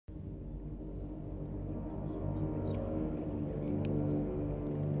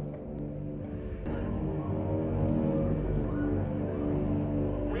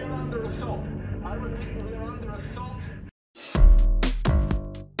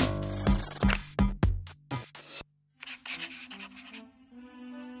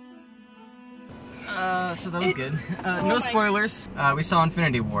so that was good. No spoilers. We saw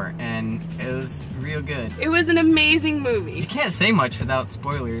Infinity War, and it was real good. It was an amazing movie. You can't say much without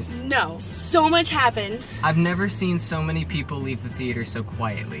spoilers. No, so much happens. I've never seen so many people leave the theater so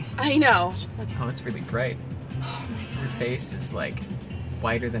quietly. I know. Oh, it's really bright. Oh my God. Your face is like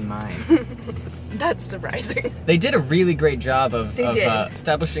whiter than mine. That's surprising. They did a really great job of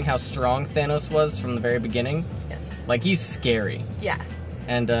establishing how strong Thanos was from the very beginning. Yes. Like, he's scary. Yeah.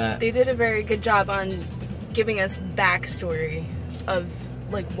 And they did a very good job on giving us backstory of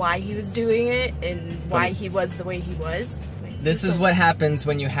like why he was doing it and why he was the way he was. This is what happens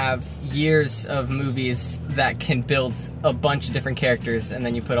when you have years of movies that can build a bunch of different characters, and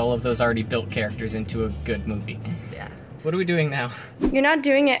then you put all of those already built characters into a good movie. Yeah. What are we doing now? You're not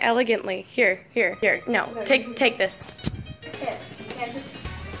doing it elegantly. Here. No, take this. Hips. You can't just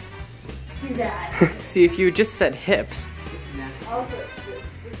do that. See, if you just said hips. Also,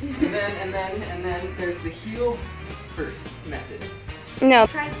 And then there's the heel first method. No.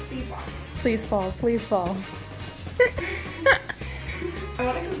 try to speed walk. Please fall. Please fall. I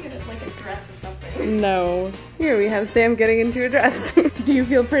want to go get like a dress or something. No. Here we have Sam getting into a dress. Do you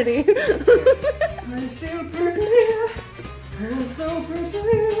feel pretty? I feel pretty. I'm so pretty.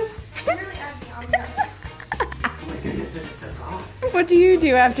 Really acting on this. Oh my goodness, this is so soft. What do you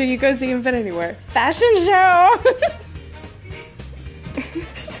do after you go see Infinity War? Fashion show!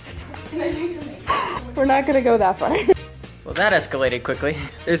 We're not gonna go that far. Well, that escalated quickly.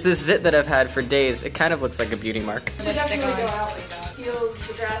 There's this zit that I've had for days. It kind of looks like a beauty mark. Should definitely go out like that. Heels,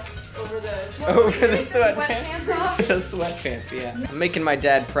 the dress, over the Over the sweatpants off. The sweatpants, yeah. I'm making my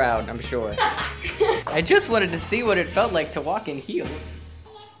dad proud, I'm sure. I just wanted to see what it felt like to walk in heels.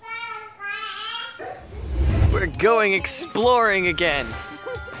 We're going exploring again.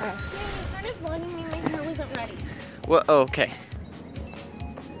 started vlogging me, my hair wasn't ready. Well, okay.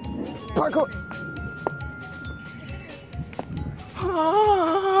 Parkour!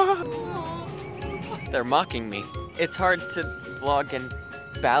 They're mocking me. It's hard to vlog and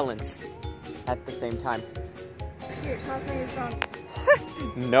balance at the same time. Here, toss me your phone.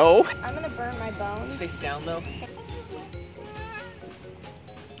 No. I'm gonna burn my bones. They sound though.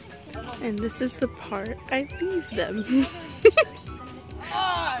 And this is the part I leave them.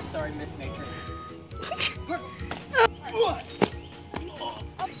 I'm sorry, Miss Nature.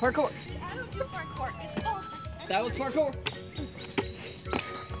 Parkour. I don't do parkour. It's all the same. That was parkour.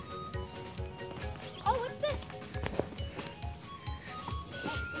 Oh, what's this?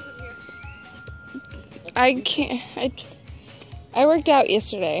 I can't. I worked out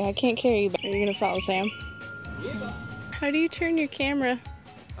yesterday. I can't carry you back. Are you gonna follow Sam? Yeah. How do you turn your camera?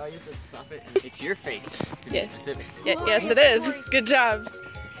 Oh, you have to stop it. It's your face, to be Yeah. specific. Yes, it is. Good job.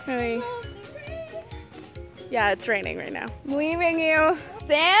 Hi. Yeah, it's raining right now. I'm leaving you.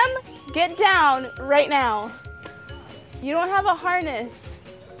 Sam, get down right now. You don't have a harness.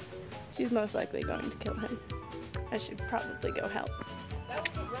 She's most likely going to kill him. I should probably go help. That was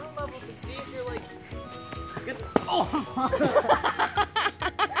the ground level to see if you're like... Oh!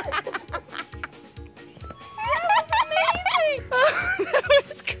 That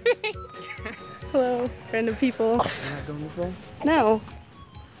was great. Hello, random people. You're not going this way? No.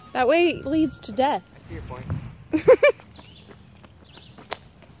 That way leads to death. I see your point.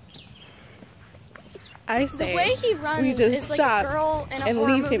 I The say way he runs we just is like stop a girl in a and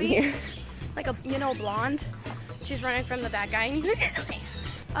horror leave him movie. here. Like a, blonde. She's running from the bad guy. And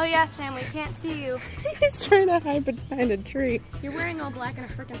oh yeah, Sam, we can't see you. He's trying to hide behind a tree. You're wearing all black in a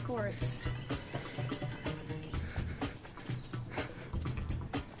freaking forest.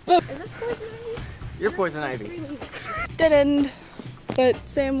 Is this poison ivy? You're poison ivy. Dead end. But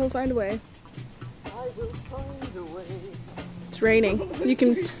Sam will find a way. I will find a way. It's raining. You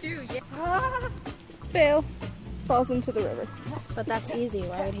can fail. Falls into the river. But that's easy.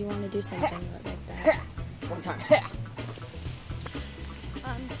 Why would he want to do something like that? One time.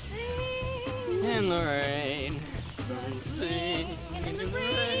 Unseen. In the rain. Unseen. In the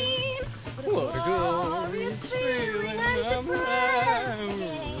rain. What a glorious feeling.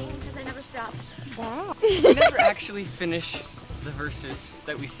 Because I never stopped. Wow. We never actually finish the verses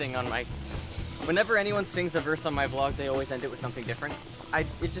that we sing on my... Whenever anyone sings a verse on my vlog, they always end it with something different.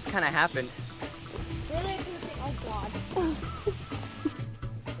 It just kind of happened. Really? I was gonna say, oh god.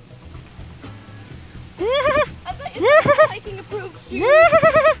 I thought you were taking approved shoes.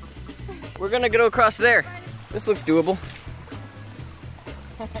 We're gonna go across there. This looks doable.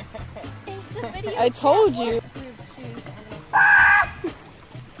 I told you.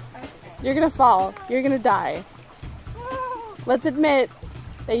 You're gonna fall. You're gonna die. Let's admit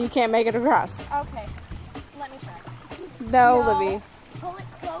that you can't make it across. Okay, let me try. No, Libby. Pull it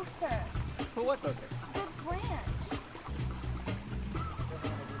closer. For what closer? The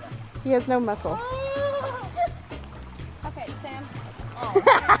He has no muscle. Okay, Sam.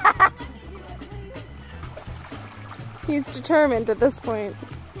 He's determined at this point.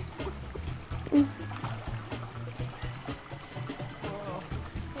 Here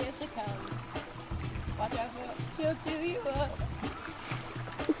she comes. Watch out for she'll chew you up.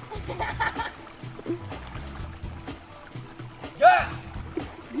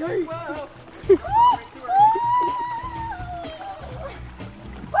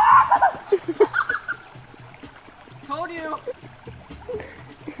 Told you.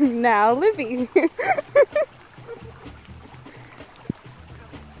 Now, Livy.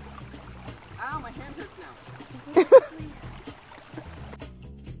 Ow, my hand hurts now.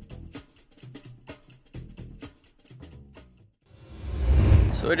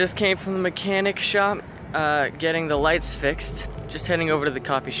 So I just came from the mechanic shop, getting the lights fixed. Just heading over to the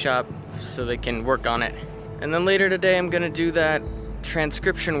coffee shop so they can work on it. And then later today I'm gonna do that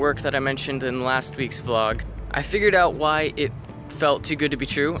transcription work that I mentioned in last week's vlog. I figured out why it felt too good to be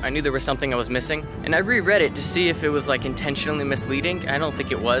true. I knew there was something I was missing. And I reread it to see if it was like intentionally misleading. I don't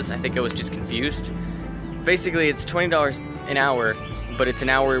think it was. I think I was just confused. Basically, it's $20 an hour, but it's an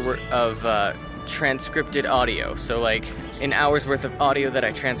hour of transcripted audio. So like an hour's worth of audio that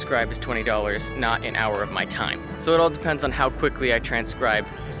I transcribe is $20, not an hour of my time. So it all depends on how quickly I transcribe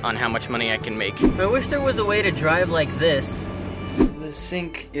on how much money I can make. I wish there was a way to drive like this. The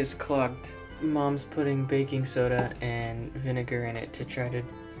sink is clogged. Mom's putting baking soda and vinegar in it to try to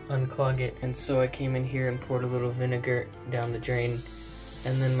unclog it. And so I came in here and poured a little vinegar down the drain.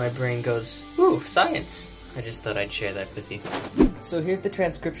 And then my brain goes, ooh, science. I just thought I'd share that with you. So here's the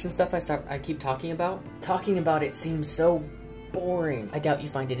transcription stuff I keep talking about. Talking about it seems so boring. I doubt you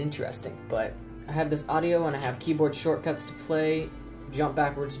find it interesting, but I have this audio and I have keyboard shortcuts to play. Jump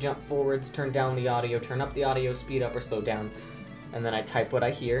backwards, jump forwards, turn down the audio, turn up the audio, speed up or slow down. And then I type what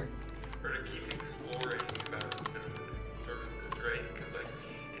I hear. Or to keep exploring about services, right? Because like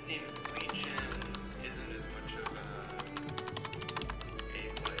it seems Legion isn't as much of a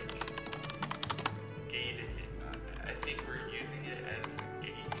like gated. I think we're using it as a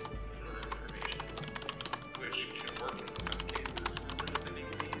gate for information, which can work in some cases for listening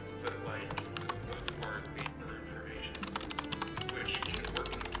fees, but like for the most part, wait for information, which can work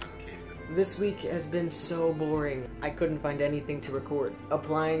in some cases. This week has been so boring. I couldn't find anything to record.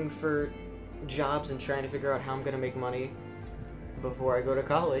 Applying for jobs and trying to figure out how I'm gonna make money before I go to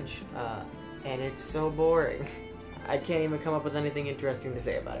college, and it's so boring. I can't even come up with anything interesting to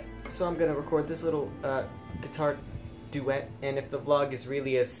say about it. So I'm gonna record this little guitar duet, and if the vlog is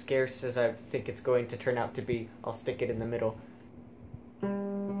really as scarce as I think it's going to turn out to be, I'll stick it in the middle.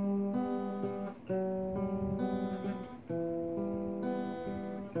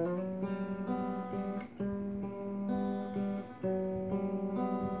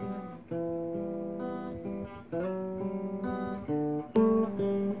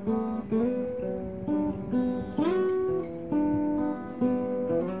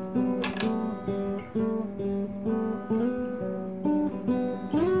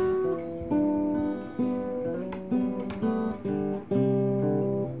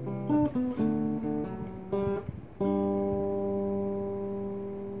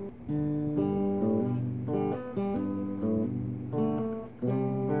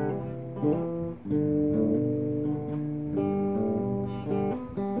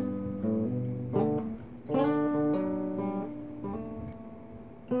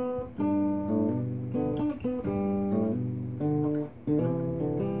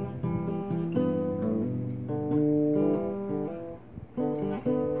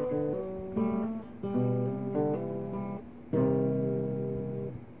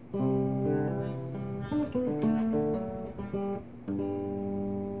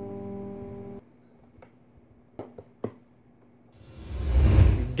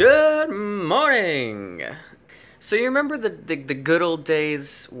 Good morning! So you remember the good old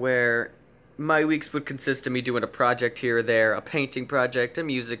days where my weeks would consist of me doing a project here or there, a painting project, a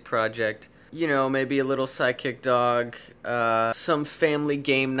music project, you know, maybe a little sidekick dog, some family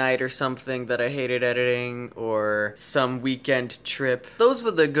game night or something that I hated editing, or some weekend trip. Those were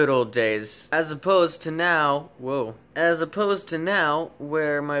the good old days. As opposed to now,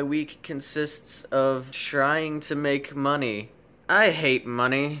 where my week consists of trying to make money. I hate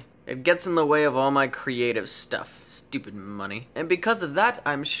money. It gets in the way of all my creative stuff. Stupid money. And because of that,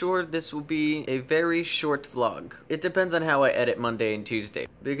 I'm sure this will be a very short vlog. It depends on how I edit Monday and Tuesday.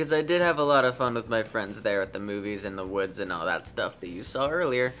 Because I did have a lot of fun with my friends there at the movies in the woods and all that stuff that you saw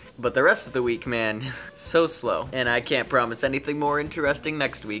earlier. But the rest of the week, man, so slow. And I can't promise anything more interesting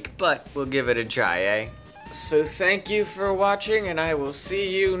next week, but we'll give it a try, eh? So thank you for watching, and I will see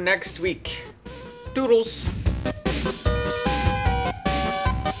you next week. Doodles!